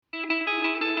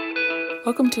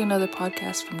Welcome to another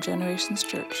podcast from Generations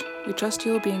Church. We trust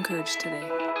you will be encouraged today.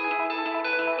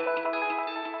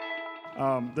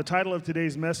 The title of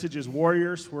today's message is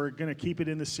Warriors. We're going to keep it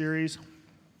in the series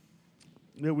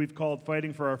that we've called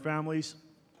Fighting for Our Families.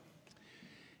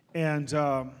 And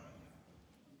I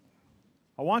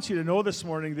want you to know this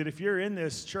morning that if you're in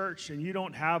this church and you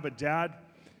don't have a dad,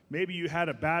 maybe you had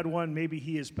a bad one, maybe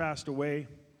he has passed away,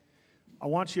 I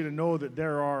want you to know that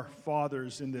there are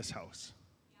fathers in this house.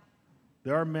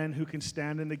 There are men who can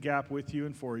stand in the gap with you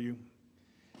and for you.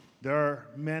 There are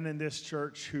men in this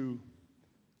church who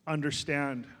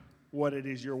understand what it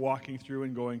is you're walking through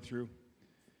and going through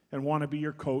and want to be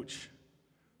your coach,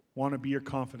 want to be your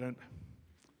confidant,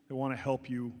 and want to help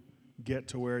you get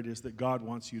to where it is that God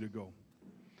wants you to go.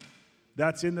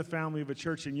 That's in the family of a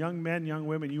church. And young men, young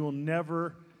women, you will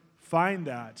never find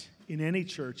that in any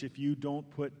church if you don't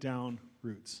put down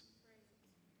roots.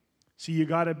 See, you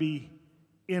got to be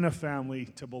in a family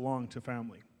to belong to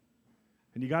family.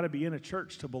 And you got to be in a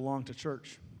church to belong to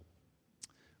church.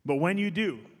 But when you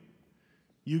do,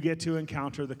 you get to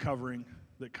encounter the covering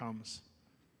that comes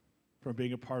from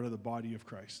being a part of the body of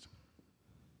Christ.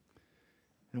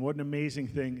 And what an amazing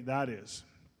thing that is.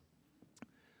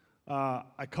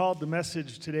 I called the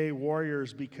message today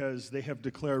Warriors because they have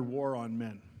declared war on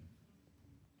men.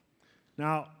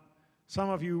 Now, some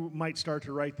of you might start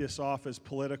to write this off as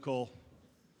political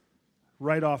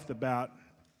right off the bat.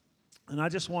 And I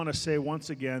just want to say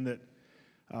once again that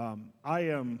I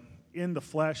am in the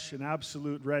flesh an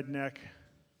absolute redneck,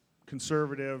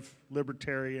 conservative,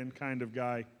 libertarian kind of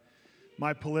guy.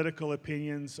 My political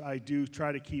opinions I do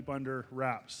try to keep under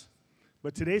wraps.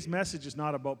 But today's message is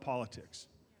not about politics.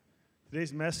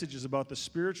 Today's message is about the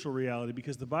spiritual reality,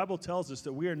 because the Bible tells us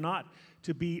that we are not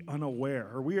to be unaware,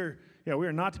 or we are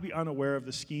not to be unaware of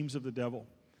the schemes of the devil.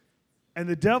 And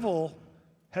the devil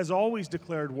has always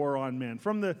declared war on men.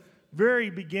 From the very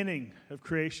beginning of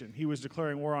creation, he was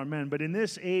declaring war on men. But in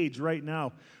this age right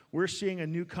now, we're seeing a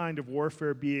new kind of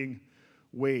warfare being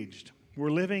waged.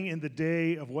 We're living in the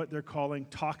day of what they're calling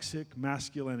toxic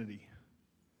masculinity.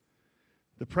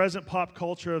 The present pop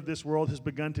culture of this world has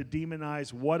begun to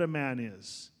demonize what a man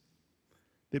is.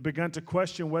 They've begun to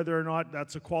question whether or not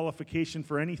that's a qualification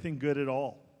for anything good at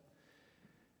all.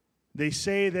 They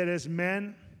say that as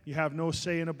men, you have no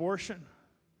say in abortion.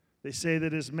 They say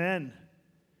that as men,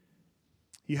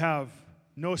 you have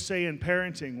no say in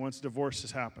parenting once divorce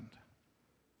has happened.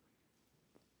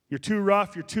 You're too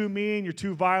rough, you're too mean, you're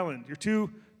too violent, you're too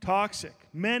toxic.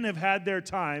 Men have had their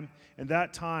time, and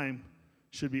that time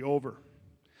should be over.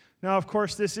 Now, of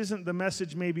course, this isn't the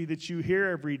message maybe that you hear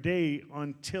every day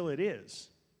until it is.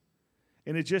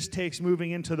 And it just takes moving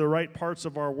into the right parts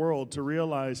of our world to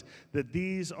realize that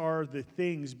these are the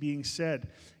things being said.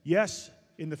 Yes,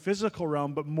 in the physical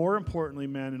realm, but more importantly,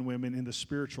 men and women, in the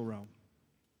spiritual realm.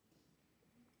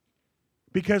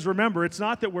 Because remember, it's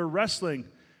not that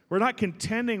we're not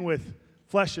contending with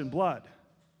flesh and blood,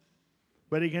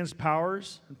 but against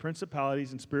powers and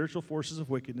principalities and spiritual forces of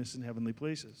wickedness in heavenly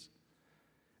places.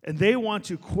 And they want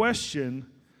to question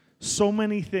so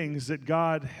many things that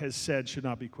God has said should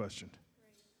not be questioned.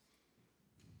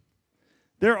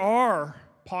 There are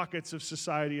pockets of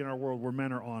society in our world where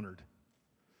men are honored.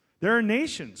 There are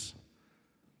nations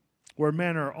where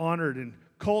men are honored, and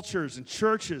cultures and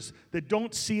churches that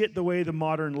don't see it the way the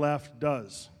modern left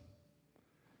does.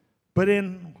 But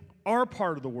in our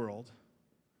part of the world,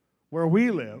 where we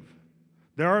live,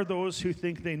 there are those who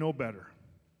think they know better.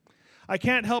 I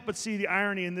can't help but see the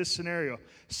irony in this scenario.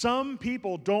 Some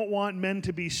people don't want men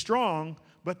to be strong,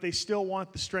 but they still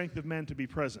want the strength of men to be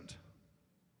present.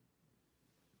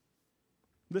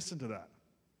 Listen to that.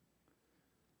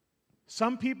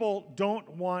 Some people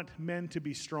don't want men to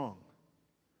be strong,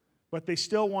 but they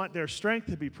still want their strength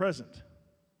to be present.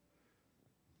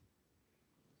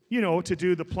 You know, to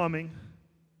do the plumbing,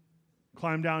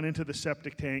 climb down into the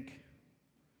septic tank,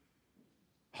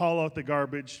 haul out the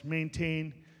garbage,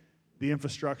 maintain the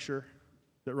infrastructure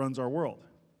that runs our world.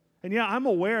 And yeah, I'm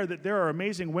aware that there are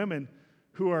amazing women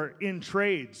who are in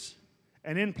trades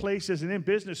and in places and in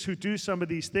business who do some of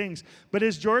these things. But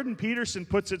as Jordan Peterson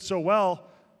puts it so well,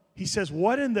 he says,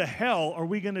 what in the hell are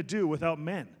we going to do without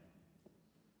men?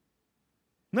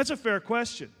 And that's a fair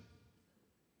question.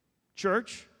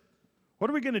 Church, what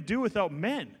are we going to do without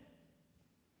men?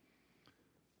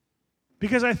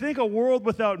 Because I think a world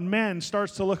without men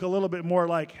starts to look a little bit more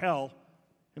like hell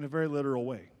in a very literal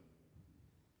way.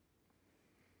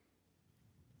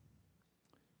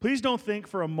 Please don't think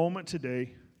for a moment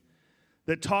today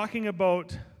that talking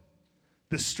about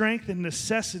the strength and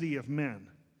necessity of men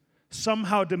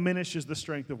somehow diminishes the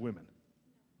strength of women.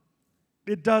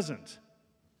 It doesn't.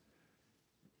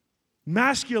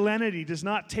 Masculinity does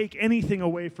not take anything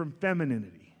away from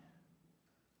femininity.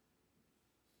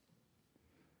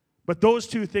 But those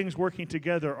two things working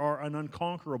together are an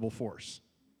unconquerable force.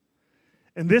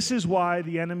 And this is why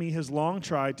the enemy has long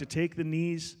tried to take the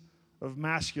knees of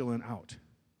masculine out.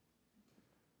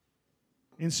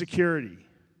 Insecurity,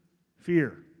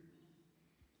 fear,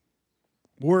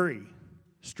 worry,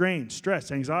 strain,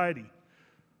 stress, anxiety.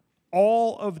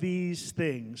 All of these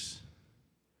things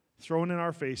thrown in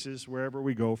our faces wherever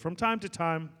we go, from time to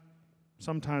time,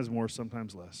 sometimes more,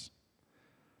 sometimes less.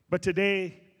 But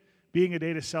today, being a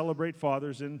day to celebrate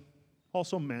fathers and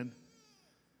also men,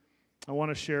 I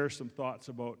want to share some thoughts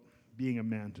about being a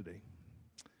man today.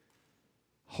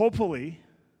 Hopefully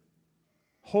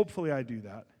I do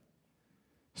that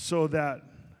so that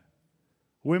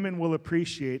women will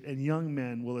appreciate and young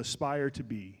men will aspire to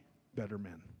be better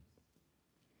men.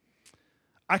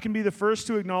 I can be the first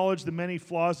to acknowledge the many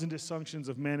flaws and dysfunctions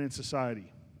of men in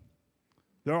society.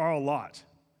 There are a lot.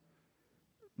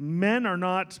 Men are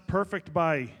not perfect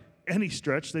by any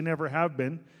stretch. They never have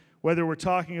been, whether we're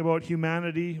talking about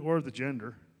humanity or the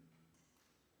gender.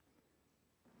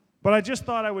 But I just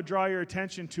thought I would draw your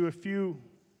attention to a few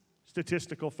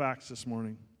statistical facts this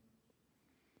morning.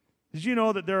 Did you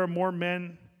know that there are more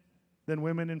men than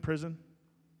women in prison?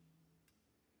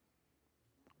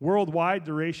 Worldwide,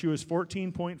 the ratio is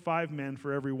 14.5 men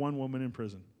for every one woman in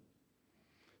prison.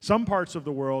 Some parts of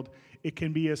the world, it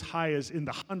can be as high as in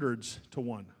the hundreds to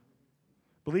one.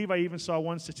 I believe I even saw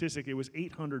one statistic, it was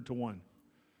 800 to 1.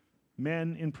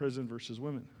 Men in prison versus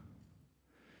women.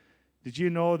 Did you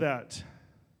know that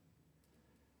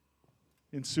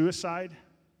in suicide,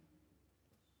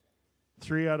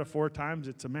 3 out of 4 times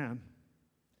it's a man?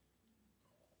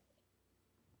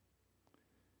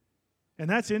 And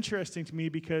that's interesting to me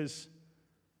because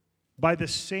by the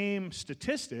same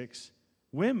statistics,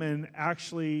 women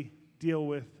actually deal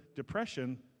with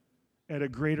depression at a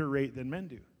greater rate than men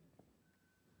do.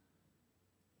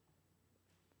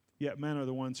 Yet men are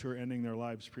the ones who are ending their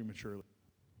lives prematurely.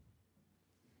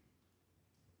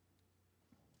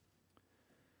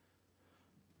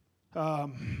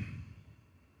 I've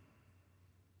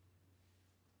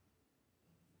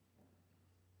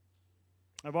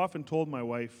often told my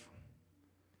wife,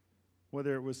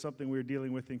 whether it was something we were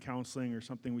dealing with in counseling or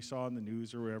something we saw in the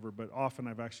news or wherever, but often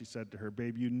I've actually said to her,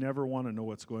 babe, you never want to know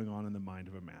what's going on in the mind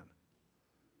of a man.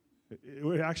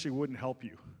 It actually wouldn't help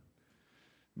you.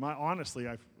 Honestly,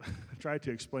 I've tried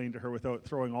to explain to her without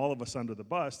throwing all of us under the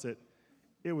bus that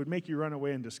it would make you run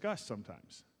away in disgust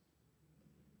sometimes.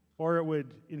 Or it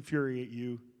would infuriate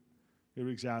you. It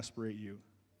would exasperate you.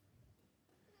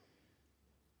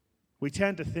 We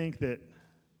tend to think that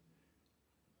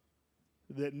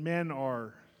men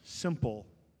are simple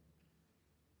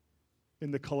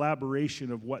in the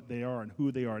collaboration of what they are and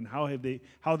who they are and how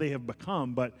they have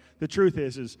become. But the truth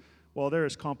is, well, they're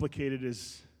as complicated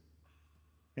as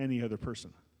any other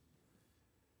person.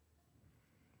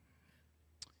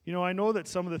 You know, I know that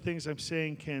some of the things I'm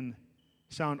saying can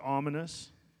sound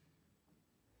ominous,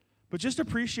 but just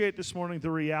appreciate this morning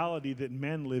the reality that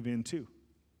men live in too.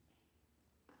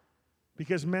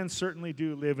 Because men certainly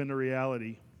do live in a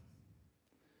reality.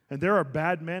 And there are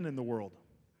bad men in the world,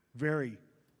 very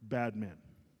bad men.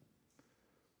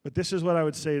 But this is what I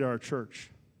would say to our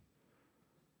church.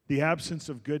 The absence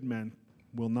of good men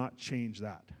will not change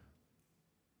that.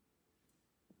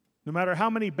 No matter how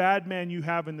many bad men you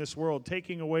have in this world,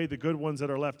 taking away the good ones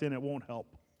that are left in it won't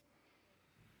help.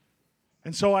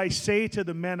 And so I say to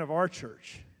the men of our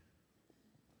church,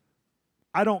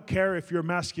 I don't care if your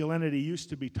masculinity used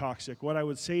to be toxic. What I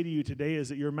would say to you today is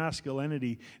that your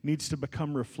masculinity needs to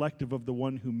become reflective of the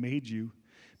one who made you,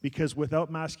 because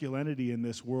without masculinity in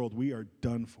this world, we are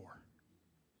done for.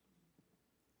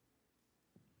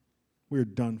 We're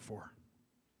done for.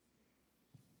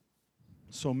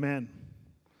 So men,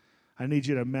 I need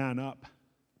you to man up.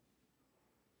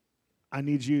 I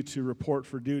need you to report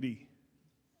for duty.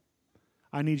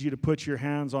 I need you to put your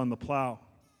hands on the plow.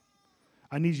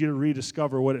 I need you to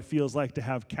rediscover what it feels like to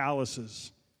have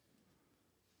calluses.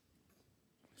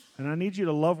 And I need you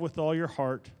to love with all your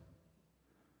heart.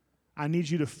 I need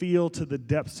you to feel to the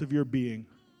depths of your being.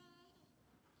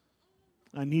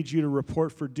 I need you to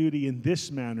report for duty in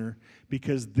this manner,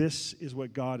 because this is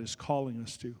what God is calling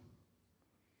us to.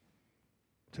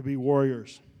 To be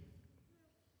warriors.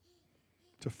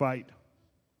 To fight.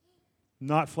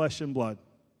 Not flesh and blood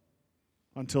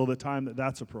until the time that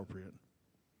that's appropriate.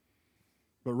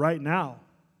 But right now,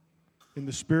 in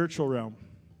the spiritual realm,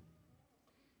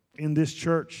 in this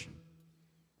church,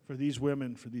 for these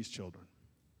women, for these children,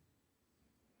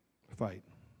 fight.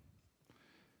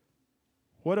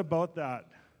 What about that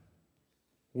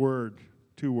word,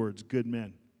 2 words, good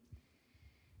men.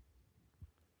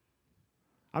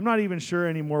 I'm not even sure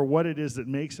anymore what it is that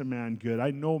makes a man good.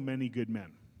 I know many good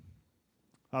men.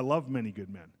 I love many good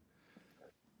men.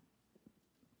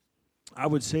 I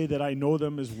would say that I know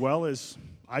them as well as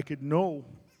I could know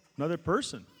another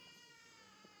person.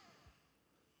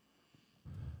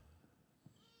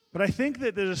 But I think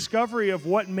that the discovery of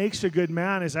what makes a good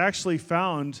man is actually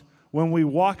found when we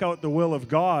walk out the will of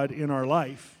God in our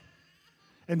life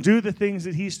and do the things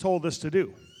that He's told us to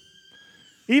do.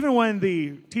 Even when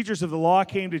the teachers of the law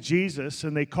came to Jesus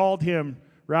and they called Him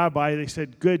Rabbi, they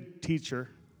said, "Good teacher."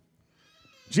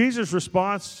 Jesus'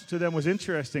 response to them was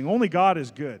interesting. Only God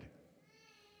is good.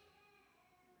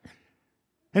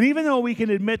 And even though we can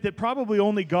admit that probably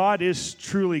only God is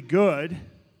truly good,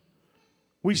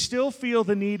 we still feel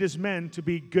the need as men to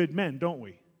be good men, don't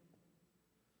we?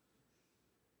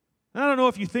 I don't know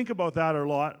if you think about that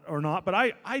or not, but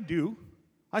I do.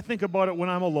 I think about it when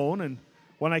I'm alone and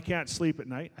when I can't sleep at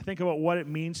night. I think about what it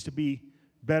means to be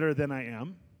better than I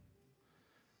am.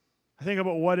 I think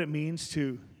about what it means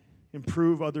to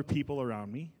improve other people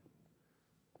around me.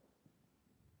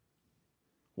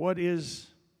 What is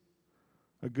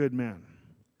a good man?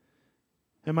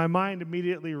 And my mind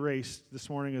immediately raced this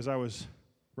morning as I was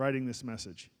writing this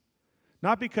message.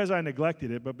 Not because I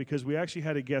neglected it, but because we actually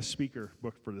had a guest speaker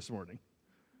booked for this morning.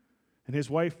 And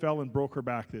his wife fell and broke her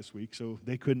back this week, so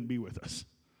they couldn't be with us.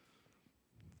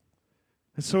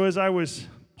 And so as I was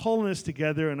pulling this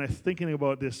together and I was thinking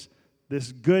about this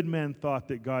good man thought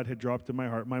that God had dropped in my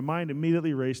heart, my mind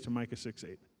immediately raced to Micah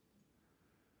 6:8.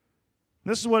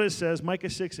 This is what it says, Micah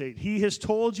 6:8. He has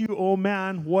told you, O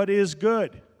man, what is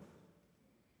good.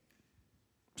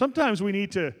 Sometimes we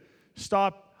need to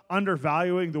stop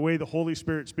undervaluing the way the Holy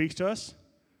Spirit speaks to us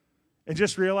and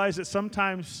just realize that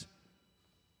sometimes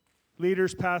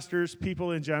leaders, pastors,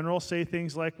 people in general say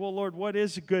things like, well, Lord, what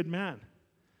is a good man?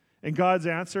 And God's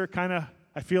answer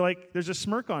I feel like there's a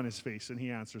smirk on his face and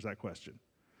he answers that question.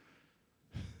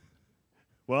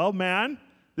 Well, man,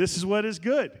 this is what is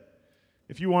good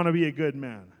if you want to be a good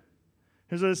man.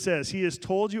 Here's what it says. He has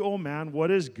told you, O man,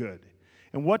 what is good.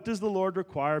 And what does the Lord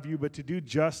require of you but to do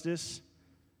justice,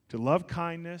 to love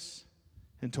kindness,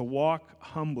 and to walk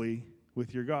humbly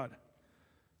with your God?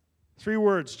 3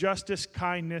 words, justice,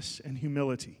 kindness, and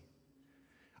humility.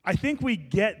 I think we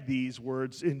get these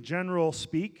words in general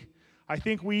speak. I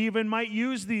think we even might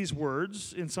use these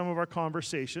words in some of our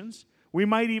conversations. We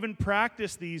might even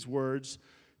practice these words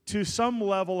to some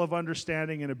level of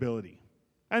understanding and ability.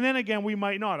 And then again, we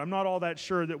might not. I'm not all that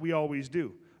sure that we always do.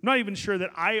 I'm not even sure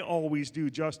that I always do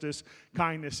justice,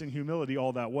 kindness, and humility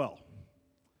all that well.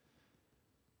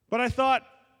 But I thought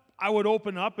I would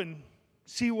open up and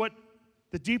see what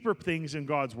the deeper things in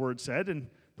God's Word said. And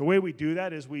the way we do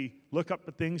that is we look up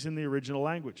the things in the original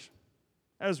language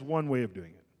as one way of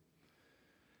doing it.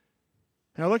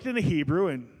 And I looked into Hebrew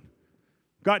and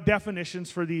got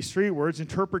definitions for these 3 words,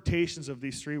 interpretations of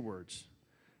these 3 words.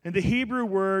 And the Hebrew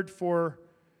word for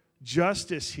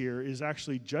justice here is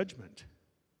actually judgment.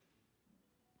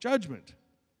 Judgment.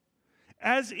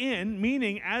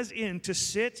 Meaning to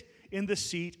sit in the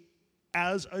seat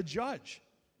as a judge.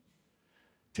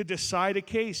 To decide a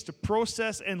case, to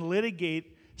process and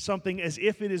litigate something as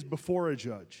if it is before a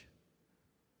judge.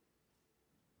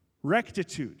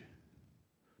 Rectitude.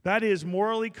 That is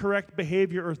morally correct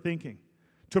behavior or thinking.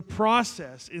 To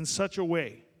process in such a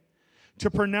way. To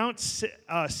pronounce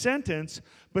a sentence,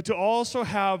 but to also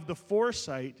have the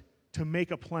foresight to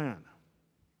make a plan.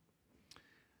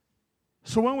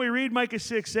 So when we read Micah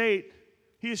 6:8,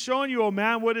 he has shown you, O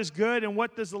man, what is good, and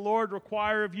what does the Lord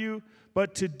require of you,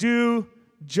 but to do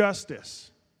justice.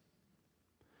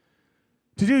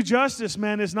 To do justice,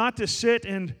 man, is not to sit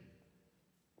and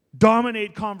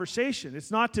dominate conversation.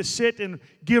 It's not to sit and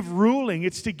give ruling.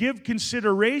 It's to give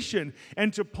consideration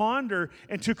and to ponder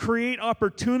and to create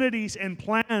opportunities and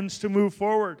plans to move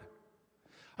forward.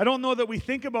 I don't know that we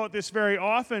think about this very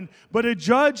often, but a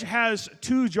judge has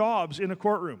 2 jobs in a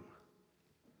courtroom.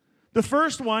 The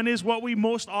first one is what we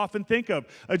most often think of.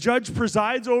 A judge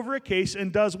presides over a case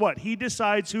and does what? He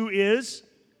decides who is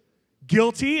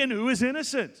guilty and who is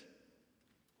innocent.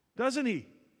 Doesn't he?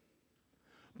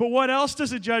 But what else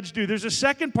does a judge do? There's a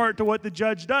second part to what the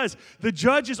judge does. The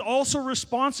judge is also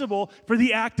responsible for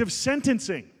the act of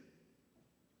sentencing.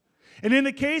 And in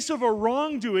the case of a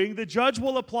wrongdoing, the judge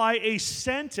will apply a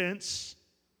sentence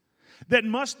that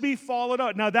must be followed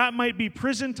out. Now, that might be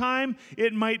prison time.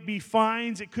 It might be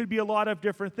fines. It could be a lot of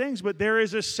different things. But there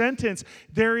is a sentence.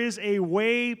 There is a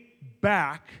way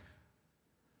back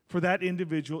for that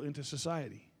individual into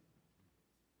society.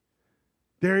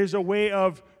 There is a way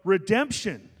of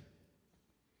redemption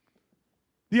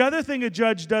The other thing a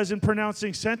judge does in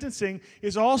pronouncing sentencing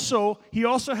is he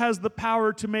also has the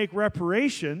power to make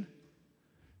reparation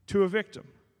to a victim.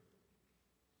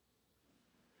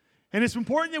 And it's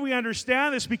important that we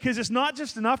understand this because it's not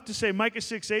just enough to say, Micah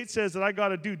 6:8 says that I got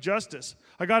to do justice.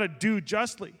 I got to do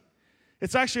justly.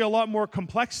 It's actually a lot more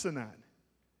complex than that.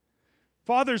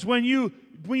 Fathers, when you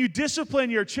discipline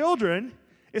your children,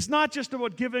 it's not just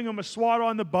about giving them a swat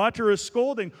on the butt or a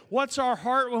scolding. What's our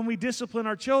heart when we discipline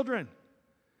our children?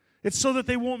 It's so that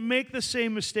they won't make the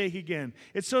same mistake again.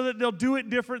 It's so that they'll do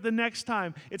it different the next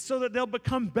time. It's so that they'll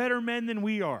become better men than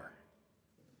we are.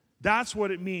 That's what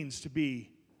it means to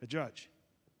be a judge.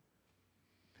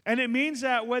 And it means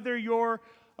that whether you're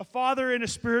a father in a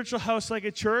spiritual house like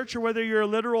a church, or whether you're a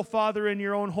literal father in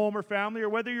your own home or family, or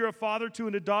whether you're a father to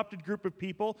an adopted group of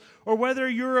people, or whether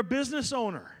you're a business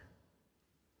owner,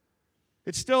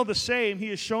 it's still the same. He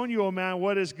has shown you, O man,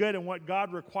 what is good, and what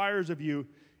God requires of you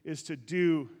is to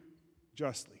do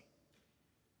justly.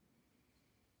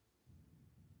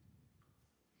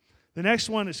 The next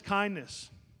one is kindness.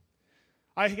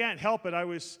 I can't help it.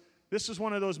 This is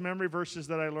one of those memory verses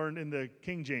that I learned in the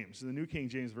King James, the New King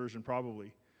James Version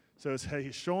probably. So it's,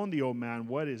 he's shown thee, O man,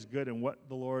 what is good, and what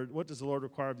does the Lord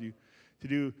require of you? To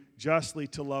do justly,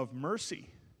 to love mercy,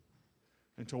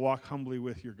 and to walk humbly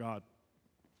with your God.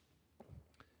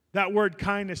 That word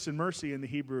kindness and mercy in the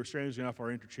Hebrew, strangely enough,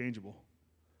 are interchangeable.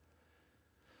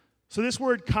 So this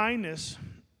word kindness,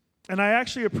 and I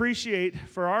actually appreciate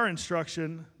for our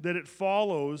instruction that it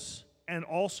follows and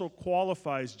also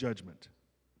qualifies judgment.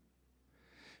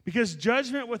 Because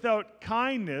judgment without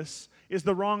kindness is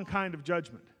the wrong kind of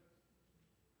judgment.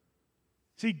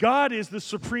 See, God is the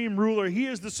supreme ruler. He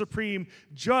is the supreme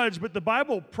judge, but the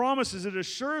Bible promises, it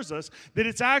assures us that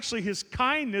it's actually His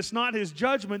kindness, not His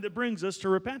judgment, that brings us to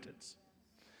repentance.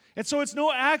 And so it's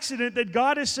no accident that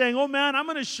God is saying, oh man, I'm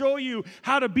going to show you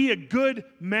how to be a good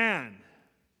man.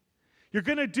 You're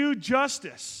going to do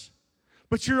justice,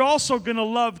 but you're also going to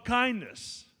love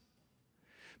kindness.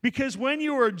 Because when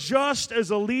you are just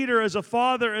as a leader, as a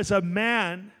father, as a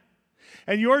man,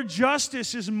 and your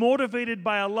justice is motivated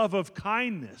by a love of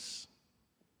kindness,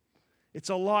 it's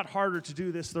a lot harder to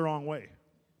do this the wrong way.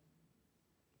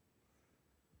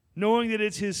 Knowing that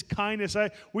it's His kindness.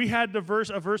 We had a verse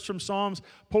from Psalms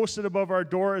posted above our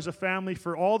door as a family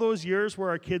for all those years where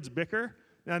our kids bicker.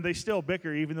 And they still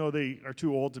bicker even though they are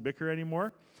too old to bicker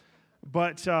anymore.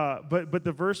 But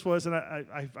the verse was, and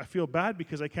I feel bad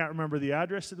because I can't remember the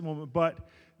address at the moment, but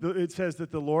it says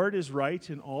that the Lord is right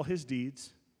in all His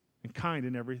deeds and kind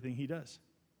in everything He does.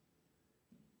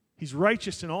 He's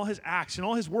righteous in all His acts. In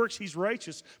all His works, He's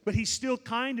righteous, but He's still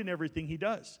kind in everything He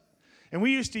does. And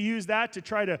we used to use that to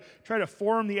try to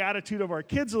form the attitude of our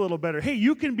kids a little better. Hey,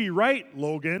 you can be right,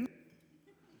 Logan.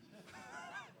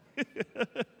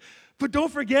 But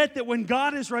don't forget that when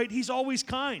God is right, He's always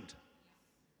kind.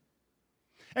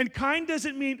 And kind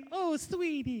doesn't mean, oh,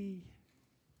 sweetie.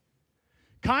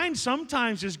 Kind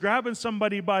sometimes is grabbing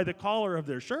somebody by the collar of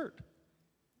their shirt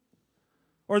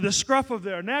or the scruff of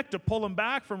their neck to pull them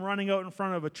back from running out in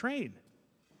front of a train.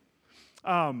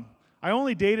 I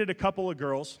only dated a couple of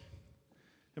girls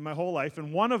in my whole life,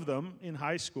 and one of them in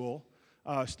high school,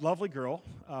 lovely girl,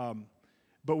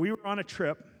 but we were on a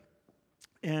trip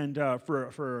and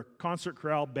for a concert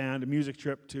chorale band, a music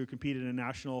trip to compete in a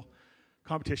national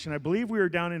competition. I believe we were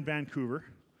down in Vancouver,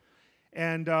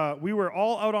 and we were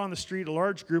all out on the street, a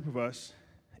large group of us,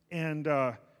 and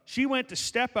she went to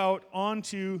step out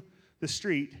onto the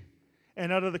street,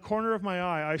 and out of the corner of my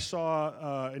eye, I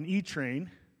saw an E-train,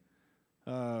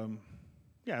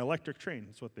 electric train,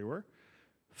 that's what they were,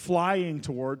 flying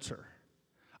towards her.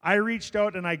 I reached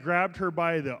out and I grabbed her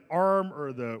by the arm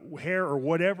or the hair or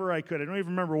whatever I could. I don't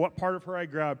even remember what part of her I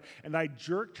grabbed, and I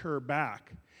jerked her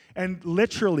back. And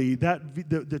literally,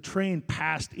 the train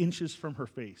passed inches from her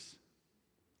face.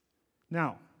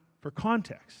 Now, for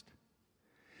context,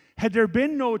 had there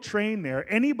been no train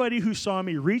there, anybody who saw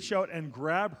me reach out and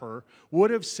grab her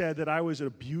would have said that I was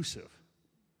abusive.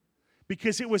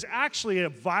 Because it was actually a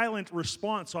violent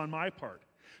response on my part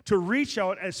to reach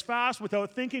out as fast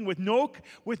without thinking, with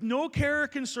no care or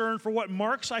concern for what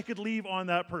marks I could leave on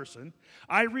that person.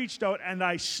 I reached out and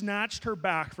I snatched her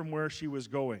back from where she was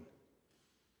going.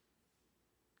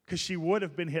 Because she would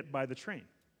have been hit by the train.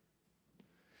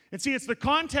 And see, it's the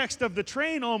context of the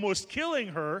train almost killing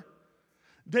her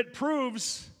that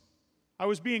proves I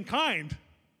was being kind,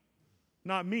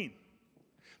 not mean.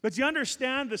 But you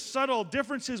understand the subtle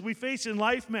differences we face in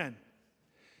life, men.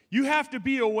 You have to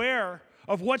be aware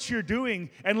of what you're doing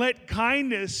and let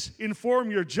kindness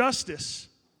inform your justice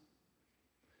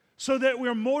so that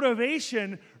your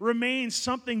motivation remains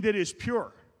something that is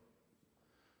pure.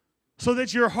 so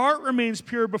that your heart remains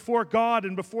pure before God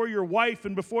and before your wife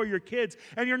and before your kids.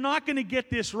 And you're not going to get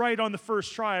this right on the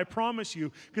first try, I promise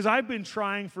you, because I've been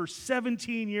trying for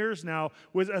 17 years now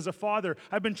as a father.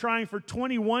 I've been trying for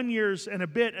 21 years and a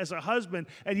bit as a husband.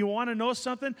 And you want to know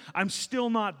something? I'm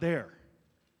still not there.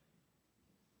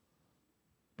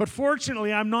 But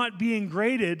fortunately, I'm not being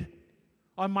graded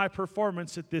on my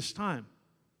performance at this time.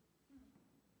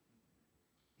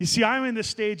 You see, I'm in the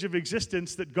stage of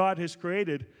existence that God has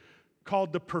created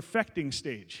called the perfecting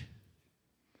stage.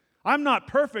 I'm not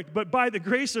perfect, but by the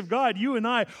grace of God, you and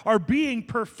I are being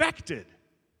perfected.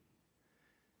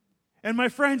 And my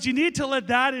friends, you need to let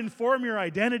that inform your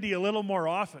identity a little more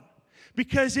often.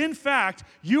 Because in fact,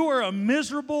 you are a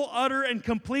miserable, utter, and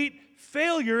complete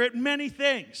failure at many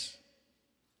things.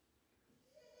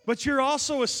 But you're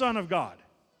also a son of God,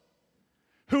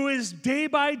 who is day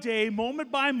by day, moment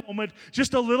by moment,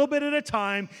 just a little bit at a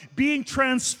time, being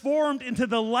transformed into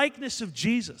the likeness of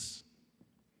Jesus.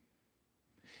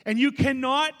 And you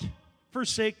cannot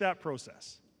forsake that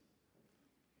process.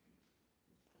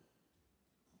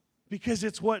 Because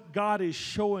it's what God is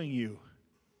showing you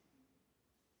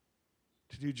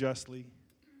to do justly,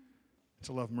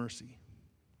 to love mercy,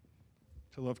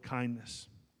 to love kindness.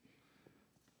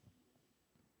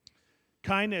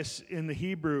 Kindness in the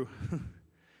Hebrew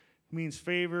means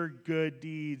favor, good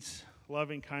deeds,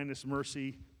 loving kindness,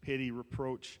 mercy, pity,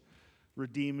 reproach,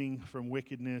 redeeming from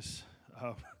wickedness.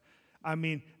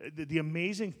 The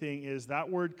amazing thing is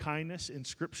that word kindness in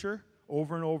Scripture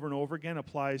over and over and over again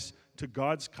applies to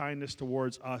God's kindness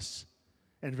towards us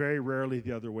and very rarely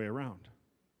the other way around.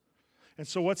 And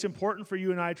so what's important for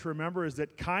you and I to remember is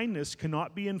that kindness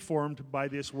cannot be informed by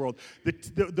this world.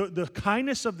 The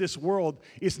kindness of this world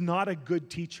is not a good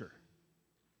teacher.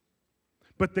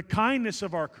 But the kindness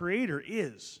of our Creator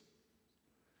is.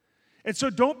 And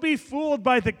so don't be fooled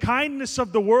by the kindness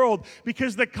of the world,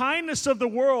 because the kindness of the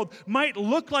world might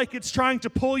look like it's trying to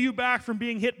pull you back from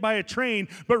being hit by a train,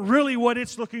 but really what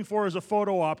it's looking for is a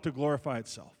photo op to glorify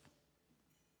itself.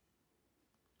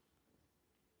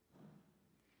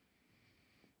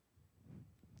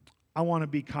 I want to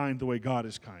be kind the way God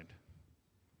is kind.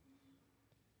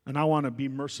 And I want to be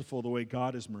merciful the way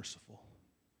God is merciful.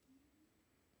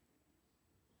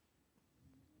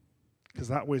 Because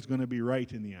that way is going to be right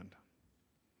in the end.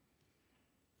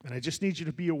 And I just need you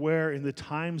to be aware in the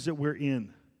times that we're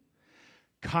in,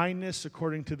 kindness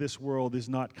according to this world is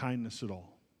not kindness at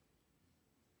all.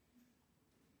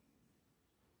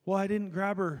 Well, I didn't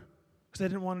grab her because I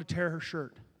didn't want to tear her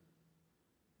shirt.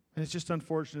 And it's just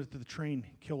unfortunate that the train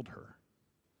killed her.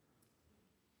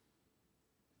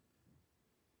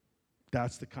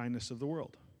 That's the kindness of the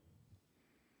world.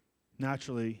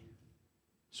 Naturally,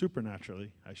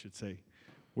 supernaturally, I should say,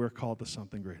 we're called to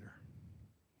something greater.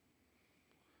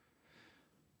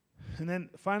 And then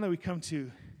finally we come to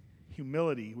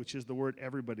humility, which is the word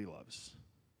everybody loves.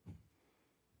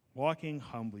 Walking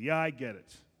humbly. Yeah, I get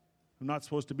it. I'm not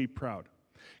supposed to be proud.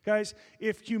 Guys,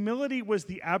 if humility was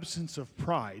the absence of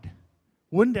pride,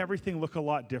 wouldn't everything look a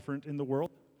lot different in the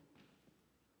world?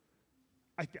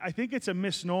 I think it's a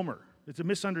misnomer. It's a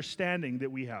misunderstanding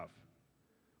that we have.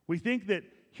 We think that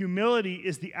humility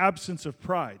is the absence of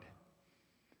pride.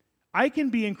 I can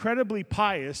be incredibly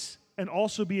pious and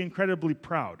also be incredibly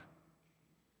proud,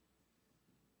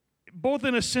 both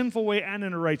in a sinful way and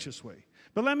in a righteous way.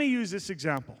 But let me use this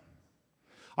example.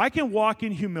 I can walk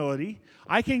in humility.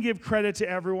 I can give credit to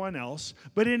everyone else.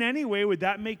 But in any way, would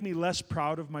that make me less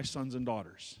proud of my sons and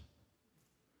daughters?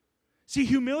 See,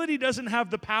 humility doesn't have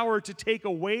the power to take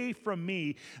away from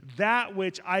me that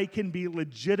which I can be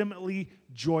legitimately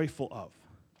joyful of.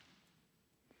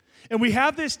 And we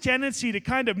have this tendency to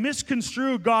kind of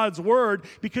misconstrue God's word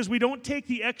because we don't take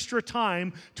the extra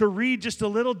time to read just a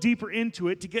little deeper into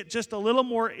it, to get just a little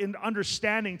more in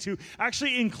understanding, to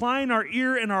actually incline our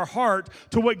ear and our heart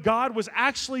to what God was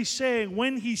actually saying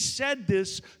when He said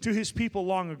this to His people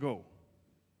long ago.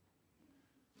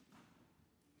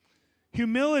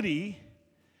 Humility,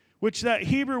 which that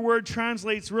Hebrew word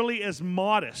translates really as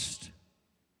modest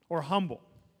or humble.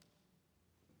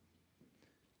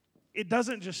 It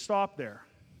doesn't just stop there.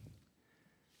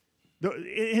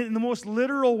 In the most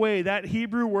literal way, that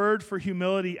Hebrew word for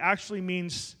humility actually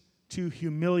means to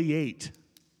humiliate.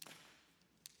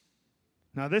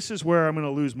 Now, this is where I'm going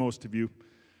to lose most of you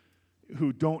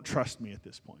who don't trust me at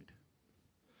this point.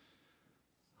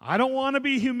 I don't want to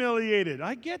be humiliated.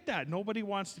 I get that. Nobody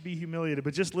wants to be humiliated,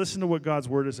 but just listen to what God's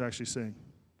word is actually saying.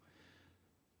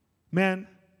 Man,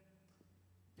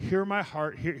 hear my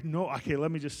heart.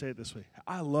 Let me just say it this way.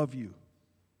 I love you.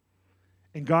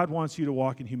 And God wants you to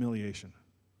walk in humiliation.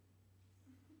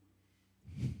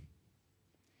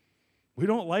 We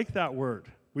don't like that word.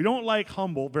 We don't like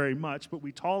humble very much, but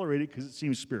we tolerate it because it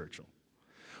seems spiritual.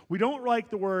 We don't like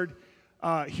the word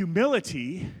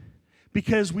humility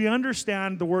because we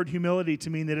understand the word humility to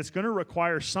mean that it's going to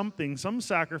require something, some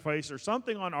sacrifice or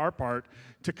something on our part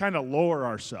to kind of lower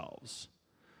ourselves.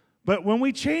 But when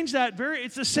we change that,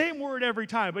 it's the same word every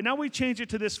time, but now we change it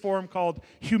to this form called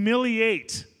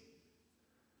humiliate.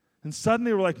 And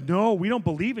suddenly we're like, no, we don't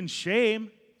believe in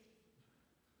shame.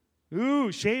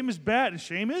 Ooh, shame is bad, and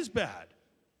shame is bad.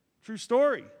 True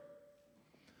story.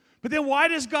 But then why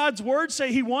does God's word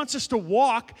say he wants us to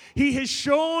walk? He has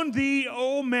shown thee,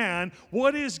 O man,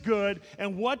 what is good,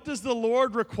 and what does the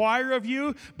Lord require of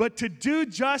you? But to do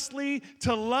justly,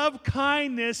 to love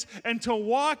kindness, and to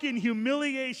walk in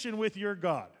humiliation with your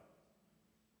God.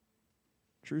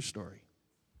 True story.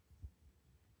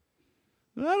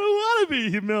 I don't want to be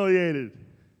humiliated.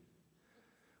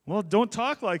 Well, don't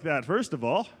talk like that, first of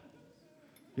all.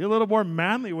 Be a little more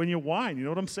manly when you whine. You know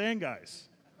what I'm saying, guys?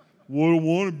 Well, I don't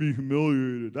want to be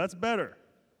humiliated. That's better.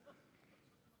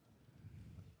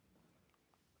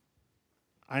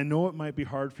 I know it might be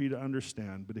hard for you to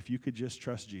understand, but if you could just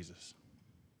trust Jesus.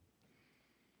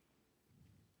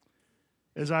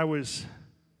 As I was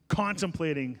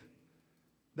contemplating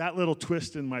that little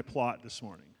twist in my plot this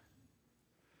morning,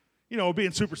 you know,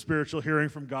 being super spiritual, hearing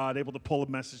from God, able to pull a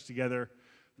message together,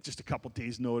 just a couple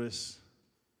days' notice.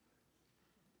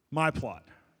 My plot.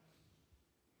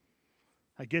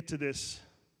 I get to this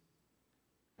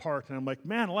part, and I'm like,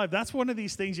 man alive, that's one of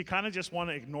these things you kind of just want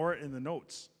to ignore it in the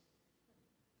notes.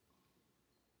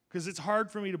 Because it's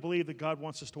hard for me to believe that God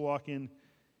wants us to walk in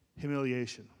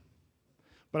humiliation.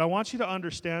 But I want you to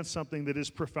understand something that is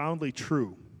profoundly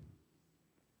true.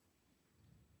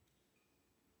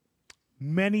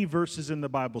 Many verses in the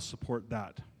Bible support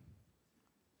that.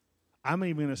 I'm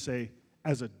even going to say,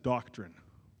 as a doctrine.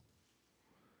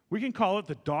 We can call it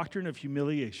the doctrine of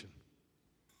humiliation.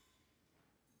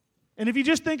 And if you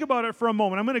just think about it for a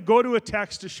moment, I'm going to go to a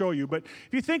text to show you, but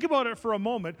if you think about it for a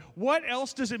moment, what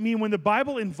else does it mean when the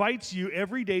Bible invites you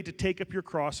every day to take up your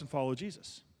cross and follow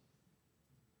Jesus?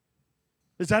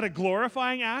 Is that a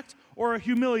glorifying act or a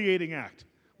humiliating act?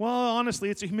 Well, honestly,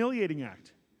 it's a humiliating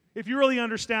act. If you really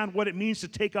understand what it means to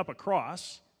take up a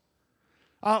cross,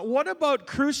 what about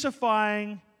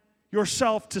crucifying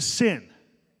yourself to sin?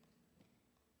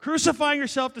 Crucifying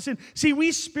yourself to sin. See,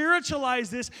 we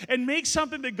spiritualize this and make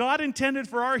something that God intended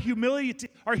for our humility,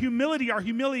 our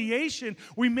humiliation.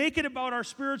 We make it about our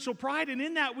spiritual pride, and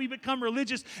in that we become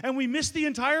religious, and we miss the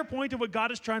entire point of what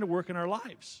God is trying to work in our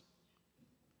lives.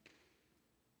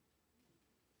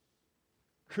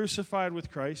 Crucified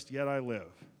with Christ, yet I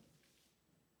live.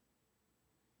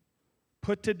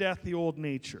 Put to death the old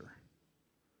nature.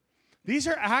 These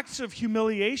are acts of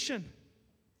humiliation.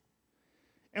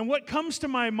 And what comes to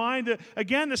my mind,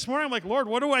 again, this morning, I'm like, Lord,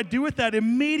 what do I do with that?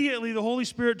 Immediately, the Holy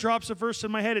Spirit drops a verse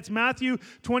in my head. It's Matthew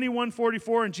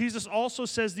 21:44, and Jesus also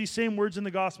says these same words in the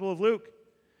Gospel of Luke.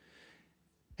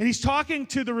 And he's talking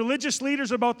to the religious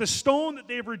leaders about the stone that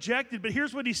they've rejected, but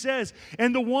here's what he says,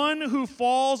 and the one who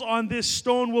falls on this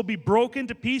stone will be broken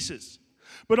to pieces,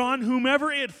 but on whomever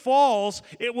it falls,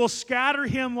 it will scatter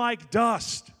him like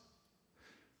dust.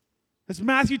 That's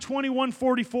Matthew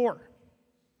 21:44.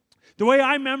 The way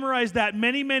I memorized that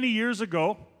many, many years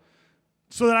ago,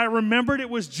 so that I remembered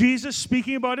it was Jesus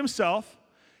speaking about himself,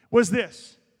 was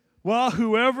this. Well,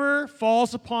 whoever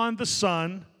falls upon the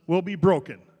Son will be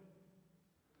broken.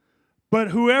 But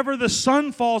whoever the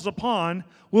Son falls upon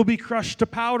will be crushed to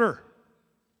powder.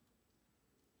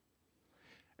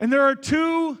 And there are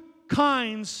two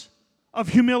kinds of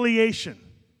humiliation.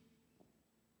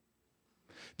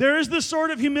 There is the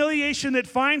sort of humiliation that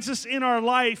finds us in our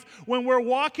life when we're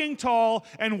walking tall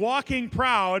and walking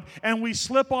proud and we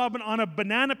slip on a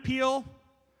banana peel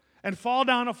and fall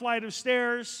down a flight of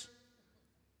stairs.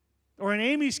 Or in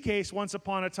Amy's case, once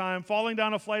upon a time, falling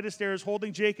down a flight of stairs,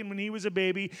 holding Jacob when he was a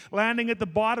baby, landing at the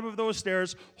bottom of those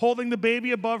stairs, holding the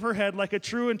baby above her head like a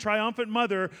true and triumphant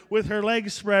mother with her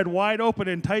legs spread wide open,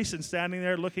 and Tyson standing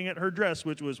there looking at her dress,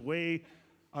 which was way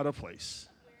out of place.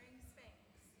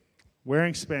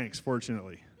 Wearing Spanx,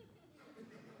 fortunately.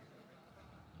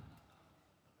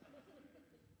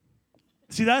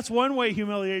 See, that's one way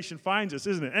humiliation finds us,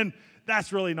 isn't it? And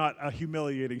that's really not a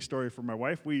humiliating story for my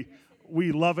wife. We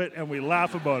love it and we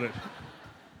laugh about it.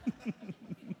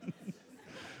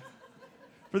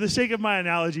 For the sake of my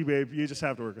analogy, babe, you just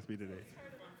have to work with me today.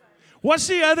 What's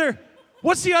the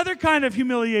other kind of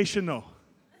humiliation, though?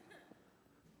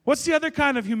 What's the other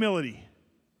kind of humility?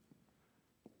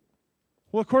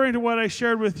 Well, according to what I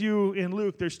shared with you in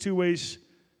Luke, there's two ways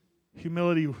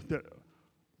humility,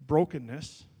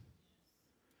 brokenness.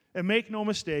 And make no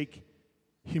mistake,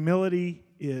 humility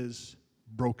is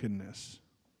brokenness.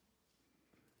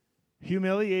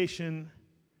 Humiliation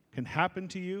can happen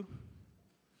to you,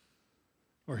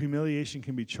 or humiliation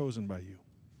can be chosen by you.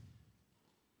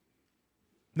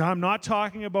 Now, I'm not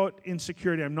talking about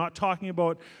insecurity. I'm not talking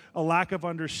about a lack of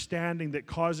understanding that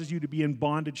causes you to be in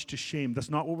bondage to shame. That's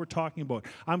not what we're talking about.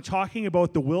 I'm talking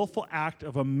about the willful act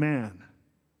of a man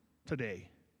today.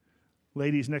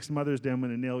 Ladies, next Mother's Day, I'm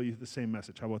going to nail you the same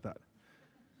message. How about that?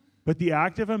 But the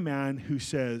act of a man who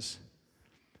says,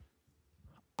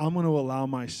 I'm going to allow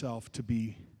myself to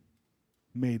be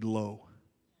made low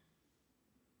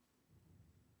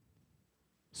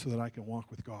so that I can walk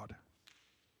with God.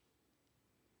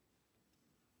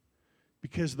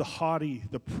 Because the haughty,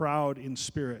 the proud in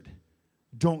spirit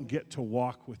don't get to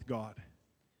walk with God.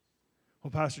 Well,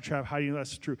 Pastor Trav, how do you know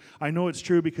that's true? I know it's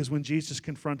true because when Jesus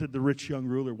confronted the rich young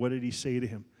ruler, what did he say to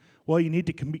him? Well, you need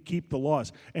to keep the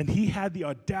laws. And he had the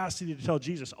audacity to tell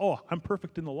Jesus, oh, I'm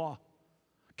perfect in the law.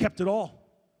 Kept it all.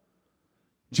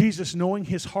 Jesus, knowing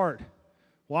his heart,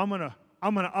 well, I'm going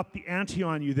to up the ante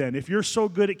on you then. If you're so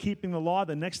good at keeping the law,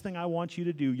 the next thing I want you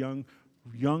to do, young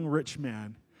rich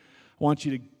man, I want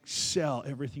you to sell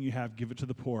everything you have, give it to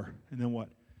the poor, and then what?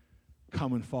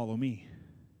 Come and follow me.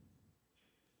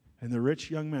 And the rich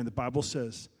young man, the Bible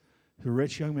says, the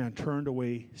rich young man turned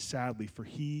away sadly, for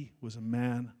he was a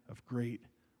man of great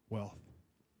wealth.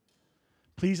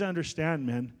 Please understand,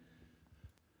 men,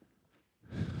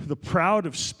 the proud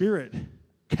of spirit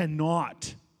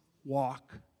cannot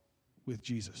walk with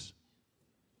Jesus.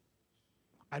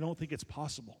 I don't think it's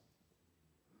possible.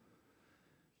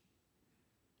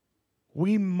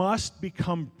 We must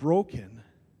become broken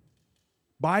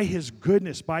by his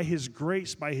goodness, by his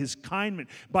grace, by his kindness,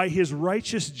 by his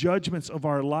righteous judgments of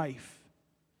our life,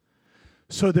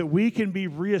 so that we can be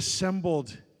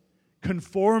reassembled,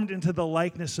 conformed into the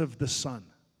likeness of the Son,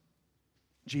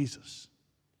 Jesus.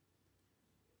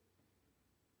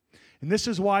 And this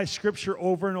is why Scripture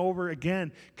over and over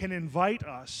again can invite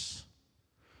us,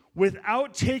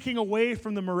 without taking away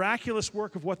from the miraculous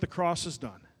work of what the cross has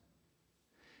done,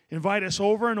 invite us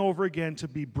over and over again to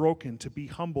be broken, to be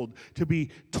humbled, to be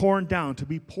torn down, to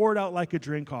be poured out like a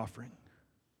drink offering,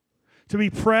 to be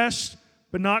pressed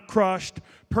but not crushed,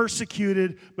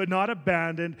 persecuted but not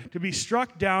abandoned, to be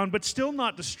struck down but still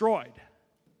not destroyed.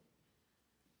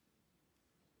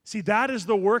 See, that is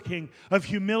the working of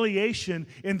humiliation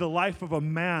in the life of a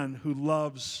man who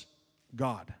loves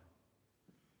God.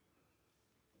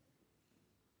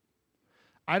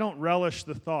 I don't relish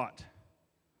the thought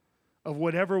of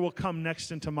whatever will come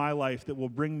next into my life that will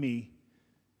bring me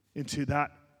into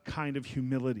that kind of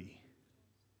humility.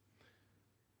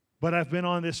 But I've been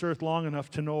on this earth long enough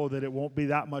to know that it won't be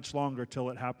that much longer till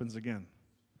it happens again.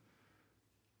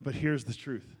 But here's the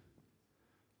truth.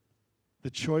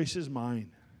 The choice is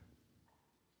mine.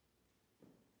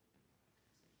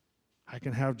 I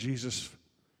can have Jesus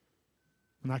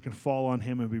and I can fall on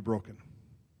him and be broken.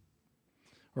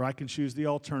 Or I can choose the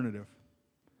alternative.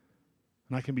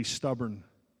 And I can be stubborn,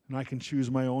 and I can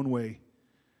choose my own way.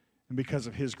 And because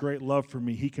of his great love for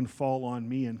me, he can fall on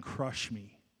me and crush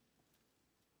me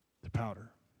to powder.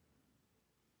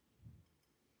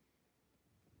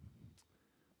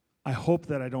 I hope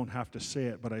that I don't have to say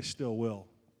it, but I still will.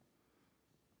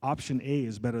 Option A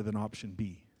is better than option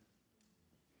B.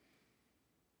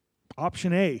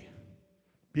 Option A,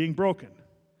 being broken,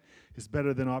 is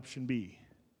better than option B,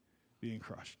 being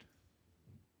crushed.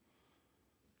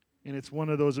 And it's one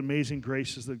of those amazing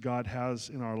graces that God has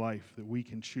in our life that we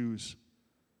can choose.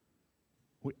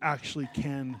 We actually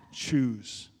can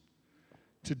choose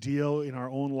to deal in our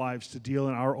own lives, to deal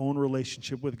in our own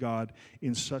relationship with God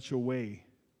in such a way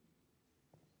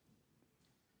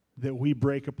that we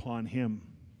break upon him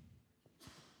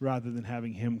rather than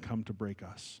having him come to break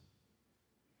us.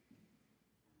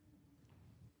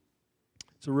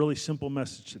 It's a really simple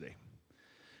message today.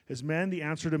 As men, the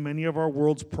answer to many of our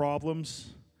world's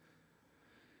problems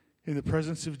in the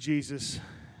presence of Jesus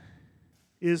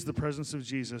is the presence of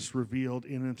Jesus revealed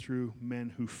in and through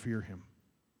men who fear him.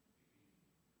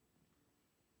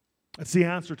 That's the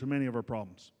answer to many of our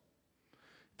problems.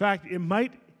 In fact, it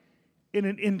might, in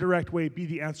an indirect way, be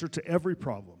the answer to every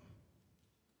problem.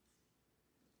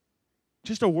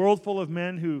 Just a world full of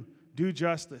men who do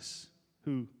justice,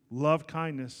 who love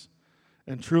kindness,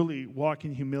 and truly walk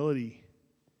in humility,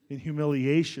 in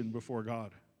humiliation before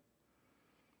God.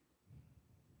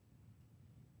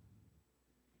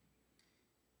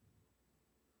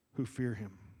 Who fear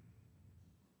him.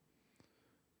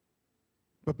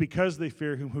 But because they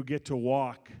fear him, who get to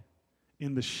walk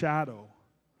in the shadow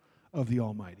of the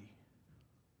Almighty.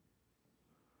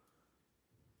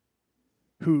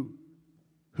 who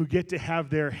get to have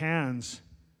their hands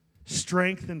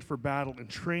strengthened for battle and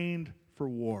trained for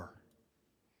war,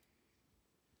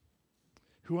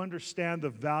 who understand the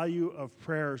value of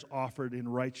prayers offered in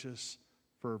righteous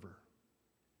fervor.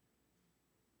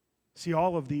 See,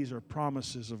 all of these are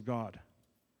promises of God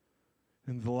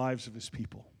in the lives of His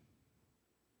people.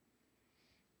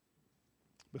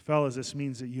 But fellas, this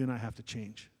means that you and I have to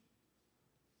change.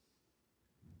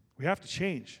 We have to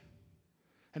change.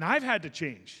 And I've had to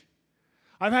change.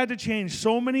 I've had to change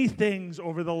so many things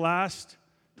over the last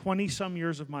 20-some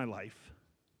years of my life.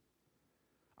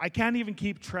 I can't even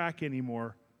keep track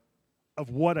anymore of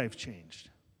what I've changed.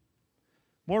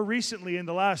 More recently, in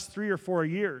the last 3 or 4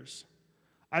 years,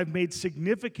 I've made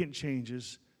significant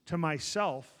changes to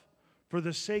myself for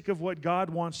the sake of what God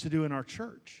wants to do in our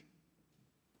church.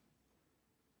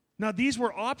 Now, these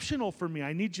were optional for me.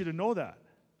 I need you to know that.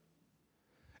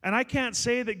 And I can't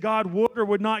say that God would or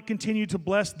would not continue to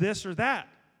bless this or that.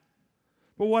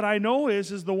 But what I know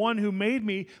is the one who made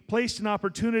me placed an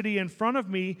opportunity in front of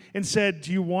me and said,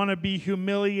 do you want to be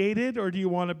humiliated or do you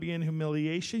want to be in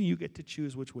humiliation? You get to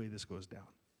choose which way this goes down.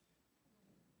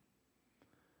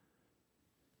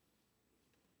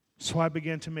 So I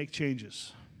began to make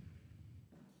changes.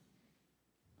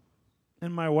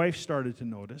 And my wife started to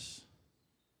notice.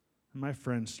 And my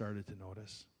friends started to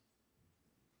notice.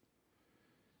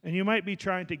 And you might be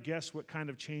trying to guess what kind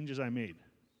of changes I made.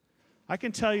 I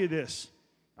can tell you this.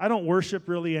 I don't worship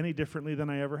really any differently than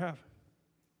I ever have.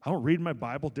 I don't read my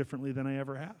Bible differently than I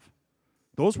ever have.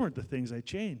 Those weren't the things I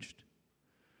changed.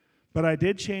 But I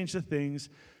did change the things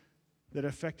that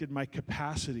affected my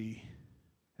capacity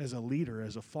as a leader,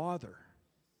 as a father,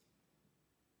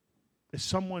 as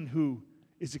someone who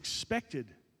is expected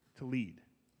to lead.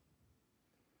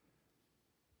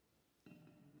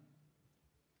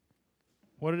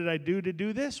 What did I do to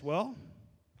do this? Well,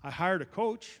 I hired a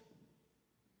coach.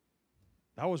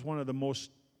 That was one of the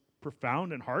most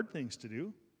profound and hard things to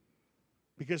do.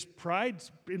 Because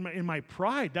in my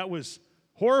pride, that was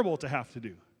horrible to have to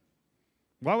do.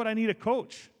 Why would I need a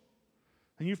coach?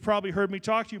 And you've probably heard me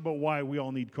talk to you about why we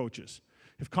all need coaches.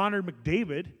 If Connor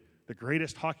McDavid, the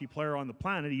greatest hockey player on the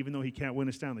planet, even though he can't win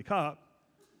a Stanley Cup,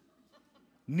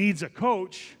 needs a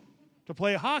coach to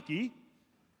play hockey,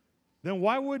 then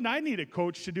why wouldn't I need a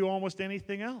coach to do almost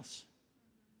anything else?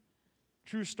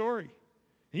 True story.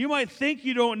 And you might think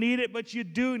you don't need it, but you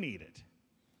do need it.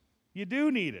 You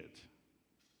do need it.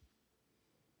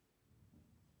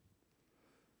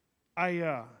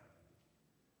 I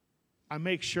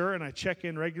make sure and I check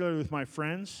in regularly with my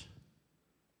friends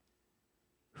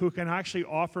who can actually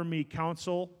offer me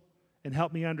counsel and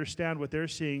help me understand what they're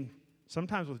seeing,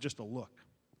 sometimes with just a look.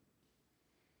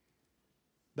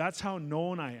 That's how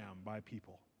known I am by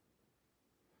people.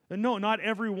 And no, not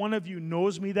every one of you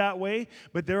knows me that way,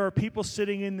 but there are people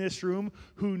sitting in this room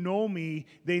who know me.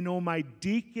 They know my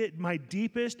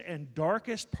deepest and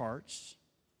darkest parts.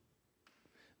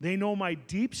 They know my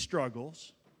deep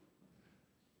struggles.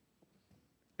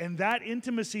 And that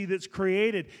intimacy that's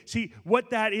created, see, what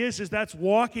that is that's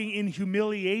walking in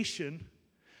humiliation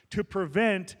to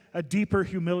prevent a deeper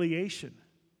humiliation.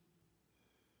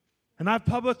 And I've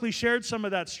publicly shared some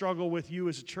of that struggle with you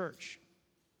as a church.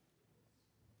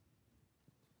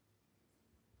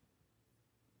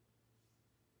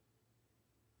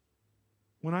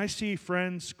 When I see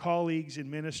friends, colleagues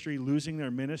in ministry losing their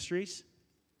ministries,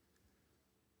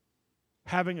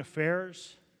 having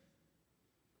affairs,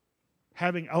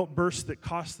 having outbursts that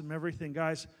cost them everything,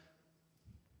 guys,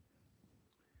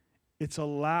 it's a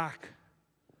lack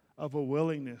of a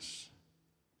willingness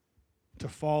to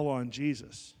fall on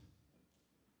Jesus.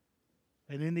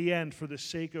 And in the end, for the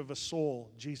sake of a soul,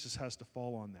 Jesus has to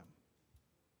fall on them.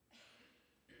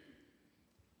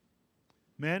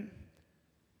 Men,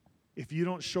 if you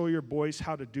don't show your boys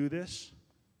how to do this,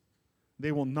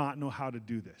 they will not know how to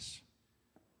do this.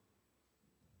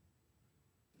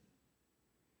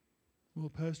 Well,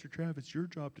 Pastor Trav, it's your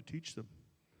job to teach them.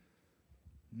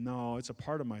 No, it's a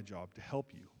part of my job to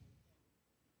help you.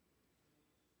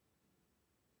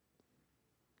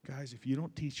 Guys, if you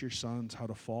don't teach your sons how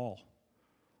to fall,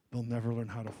 they'll never learn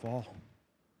how to fall.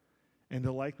 And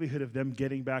the likelihood of them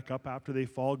getting back up after they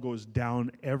fall goes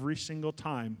down every single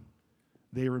time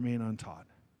they remain untaught.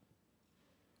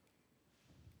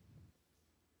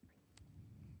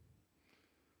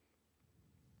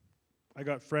 I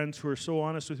got friends who are so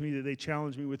honest with me that they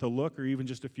challenge me with a look or even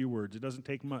just a few words. It doesn't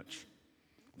take much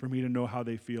for me to know how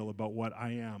they feel about what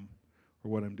I am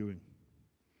or what I'm doing.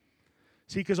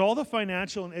 See, because all the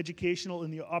financial and educational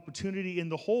and the opportunity in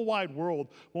the whole wide world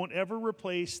won't ever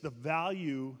replace the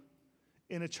value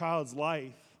in a child's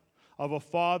life of a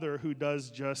father who does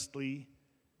justly,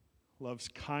 loves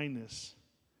kindness,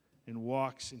 and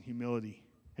walks in humility,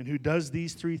 and who does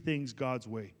these three things God's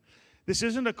way. This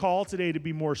isn't a call today to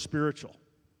be more spiritual.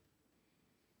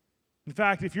 In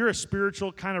fact, if you're a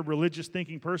spiritual, kind of religious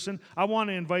thinking person, I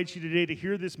want to invite you today to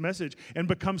hear this message and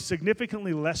become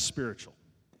significantly less spiritual.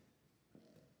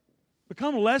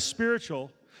 Become less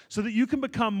spiritual so that you can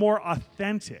become more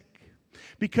authentic.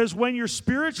 Because when your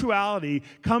spirituality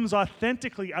comes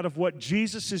authentically out of what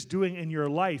Jesus is doing in your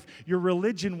life, your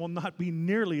religion will not be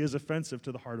nearly as offensive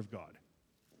to the heart of God.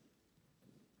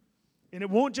 And it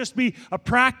won't just be a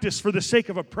practice for the sake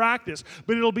of a practice,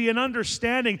 but it'll be an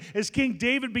understanding. As King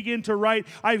David began to write,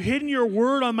 I've hidden your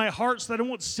word on my heart so that I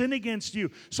won't sin against you.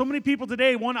 So many people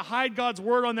today want to hide God's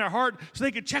word on their heart so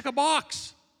they can check a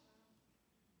box.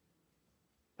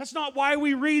 That's not why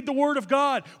we read the Word of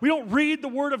God. We don't read the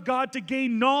Word of God to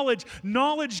gain knowledge.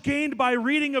 Knowledge gained by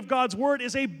reading of God's Word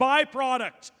is a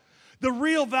byproduct. The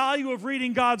real value of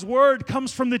reading God's Word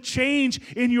comes from the change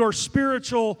in your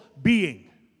spiritual being.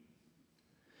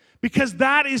 Because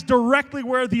that is directly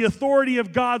where the authority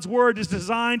of God's Word is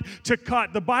designed to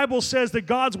cut. The Bible says that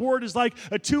God's Word is like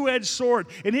a two-edged sword,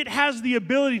 and it has the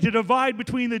ability to divide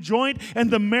between the joint and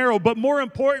the marrow. But more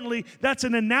importantly, that's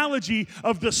an analogy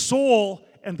of the soul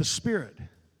and the Spirit.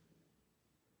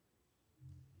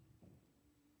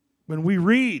 When we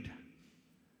read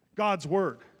God's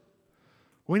Word,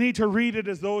 we need to read it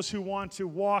as those who want to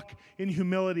walk in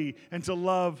humility and to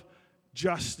love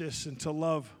justice and to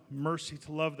love mercy,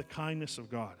 to love the kindness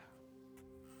of God.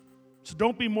 So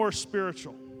don't be more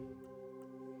spiritual.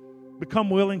 Become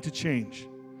willing to change.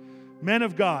 Men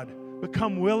of God,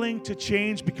 become willing to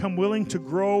change, become willing to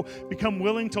grow, become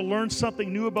willing to learn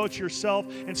something new about yourself,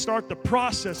 and start the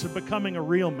process of becoming a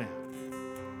real man.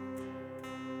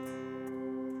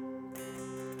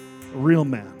 A real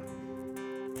man.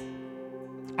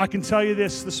 I can tell you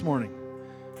this morning.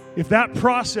 If that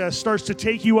process starts to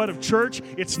take you out of church,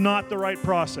 it's not the right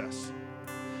process.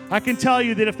 I can tell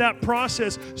you that if that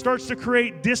process starts to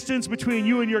create distance between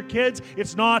you and your kids,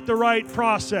 it's not the right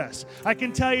process. I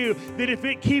can tell you that if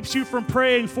it keeps you from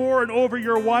praying for and over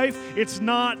your wife, it's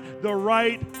not the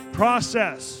right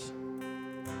process.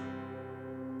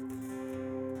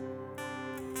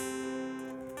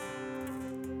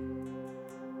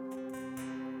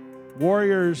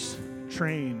 Warriors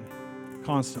train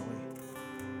constantly.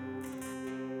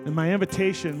 And my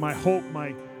invitation, my hope,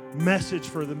 my message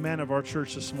for the men of our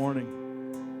church this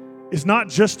morning is not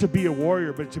just to be a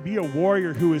warrior, but to be a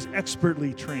warrior who is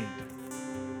expertly trained,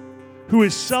 who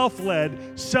is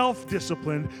self-led,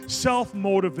 self-disciplined,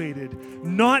 self-motivated,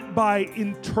 not by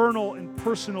internal and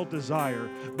personal desire,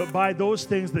 but by those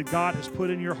things that God has put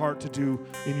in your heart to do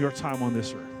in your time on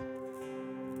this earth.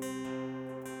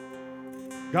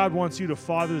 God wants you to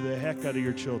father the heck out of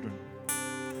your children.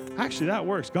 Actually, that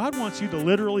works. God wants you to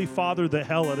literally father the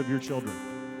hell out of your children.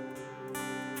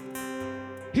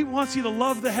 He wants you to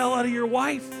love the hell out of your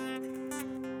wife.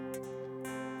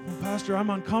 Well, Pastor, I'm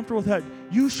uncomfortable with that.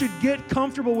 You should get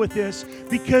comfortable with this,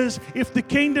 because if the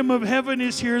kingdom of heaven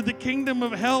is here, the kingdom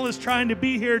of hell is trying to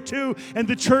be here too, and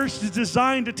the church is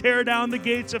designed to tear down the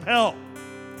gates of hell.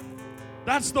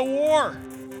 That's the war.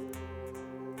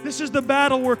 This is the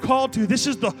battle we're called to. This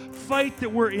is the fight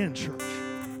that we're in, church.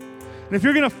 And if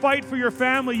you're going to fight for your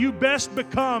family, you best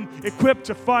become equipped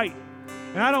to fight.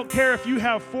 And I don't care if you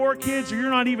have 4 kids or you're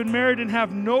not even married and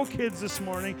have no kids this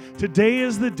morning. Today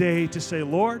is the day to say,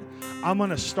 Lord, I'm going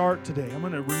to start today. I'm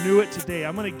going to renew it today.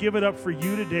 I'm going to give it up for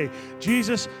you today.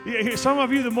 Jesus, some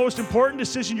of you, the most important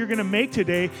decision you're going to make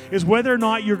today is whether or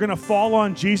not you're going to fall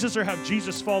on Jesus or have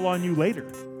Jesus fall on you later.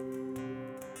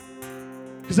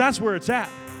 Because that's where it's at.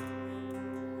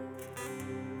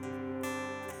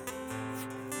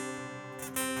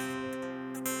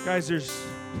 Guys, there's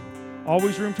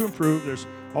always room to improve. There's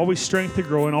always strength to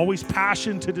grow and always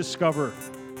passion to discover.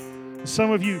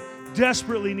 Some of you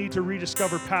desperately need to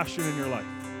rediscover passion in your life.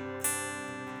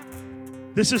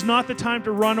 This is not the time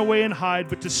to run away and hide,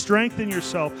 but to strengthen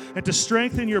yourself and to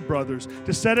strengthen your brothers,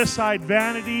 to set aside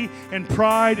vanity and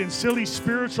pride and silly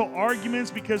spiritual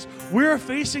arguments, because we're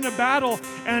facing a battle,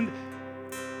 and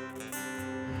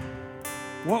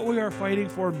what we are fighting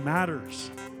for matters.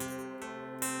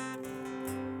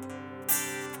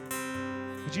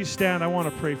 Would you stand? I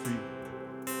want to pray for you.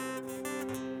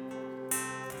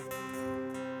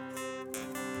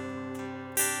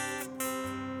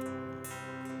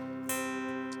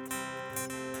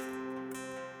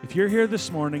 If you're here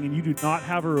this morning and you do not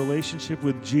have a relationship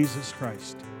with Jesus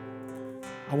Christ,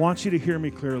 I want you to hear me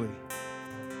clearly.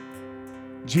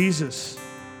 Jesus,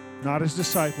 not his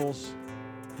disciples,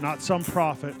 not some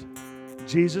prophet,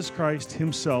 Jesus Christ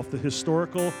himself, the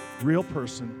historical, real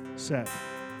person, said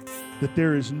that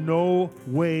there is no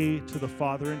way to the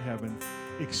Father in heaven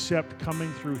except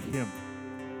coming through him.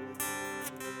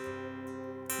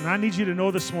 And I need you to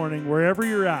know this morning, wherever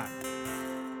you're at,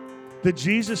 that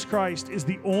Jesus Christ is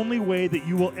the only way that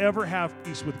you will ever have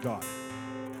peace with God.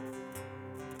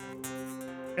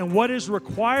 And what is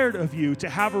required of you to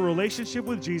have a relationship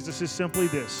with Jesus is simply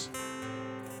this: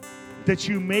 that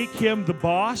you make him the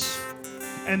boss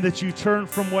and that you turn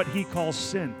from what he calls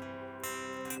sin.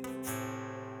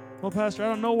 Well, Pastor, I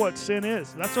don't know what sin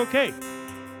is. That's okay.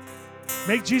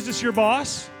 Make Jesus your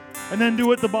boss and then do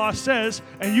what the boss says,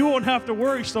 and you won't have to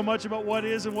worry so much about what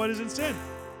is and what isn't sin.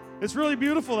 It's really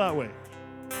beautiful that way.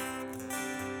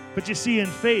 But you see, in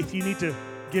faith, you need to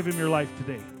give him your life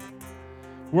today.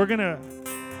 We're going to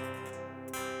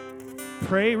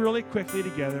pray really quickly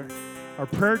together. Our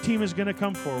prayer team is going to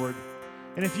come forward.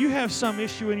 And if you have some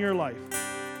issue in your life,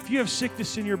 if you have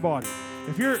sickness in your body,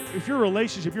 if your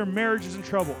relationship, your marriage is in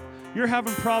trouble, you're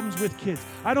having problems with kids,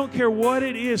 I don't care what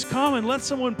it is, come and let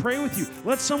someone pray with you.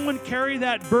 Let someone carry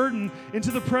that burden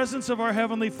into the presence of our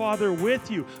Heavenly Father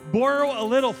with you. Borrow a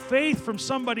little faith from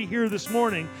somebody here this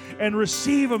morning and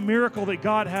receive a miracle that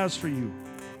God has for you.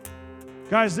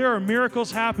 Guys, there are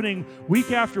miracles happening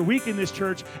week after week in this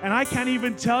church, and I can't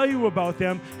even tell you about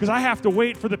them because I have to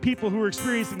wait for the people who are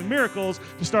experiencing the miracles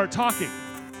to start talking.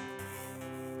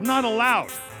 I'm not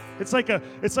allowed. It's like a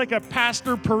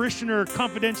pastor-parishioner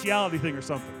confidentiality thing or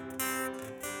something.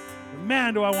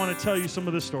 Man, do I want to tell you some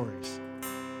of the stories.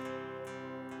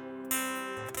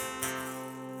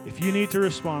 If you need to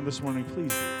respond this morning,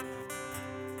 please do.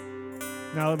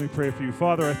 Now let me pray for you.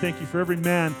 Father, I thank you for every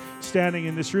man standing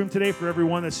in this room today, for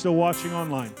everyone that's still watching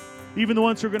online, even the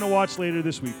ones who are going to watch later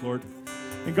this week, Lord.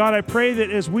 And God, I pray that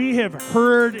as we have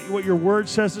heard what your word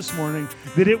says this morning,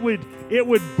 that it would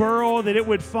burrow, that it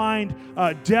would find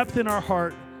depth in our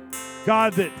heart.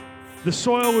 God, that the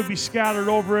soil would be scattered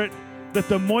over it, that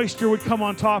the moisture would come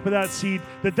on top of that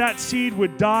seed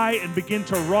would die and begin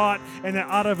to rot, and that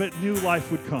out of it new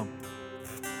life would come.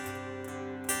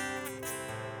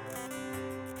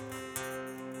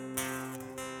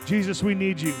 Jesus, we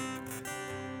need you.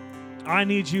 I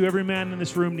need you. Every man in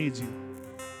this room needs you.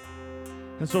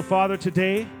 And so, Father,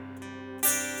 today,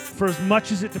 for as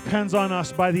much as it depends on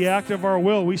us, by the act of our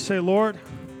will, we say, Lord,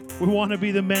 we want to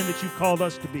be the men that you've called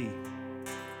us to be.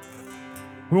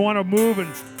 We want to move and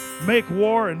make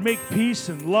war and make peace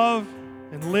and love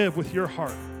and live with your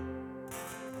heart.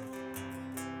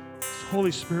 So,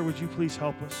 Holy Spirit, would you please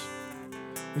help us?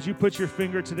 Would you put your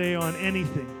finger today on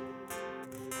anything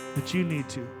that you need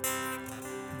to?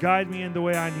 Guide me in the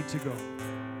way I need to go.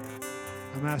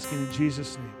 I'm asking in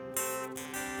Jesus' name.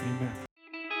 Amen.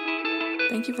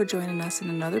 Thank you for joining us in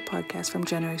another podcast from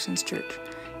Generations Church.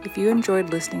 If you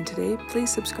enjoyed listening today, please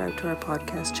subscribe to our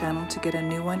podcast channel to get a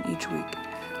new one each week.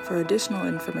 For additional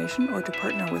information or to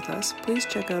partner with us, please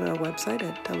check out our website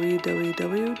at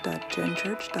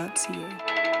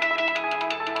www.genchurch.ca.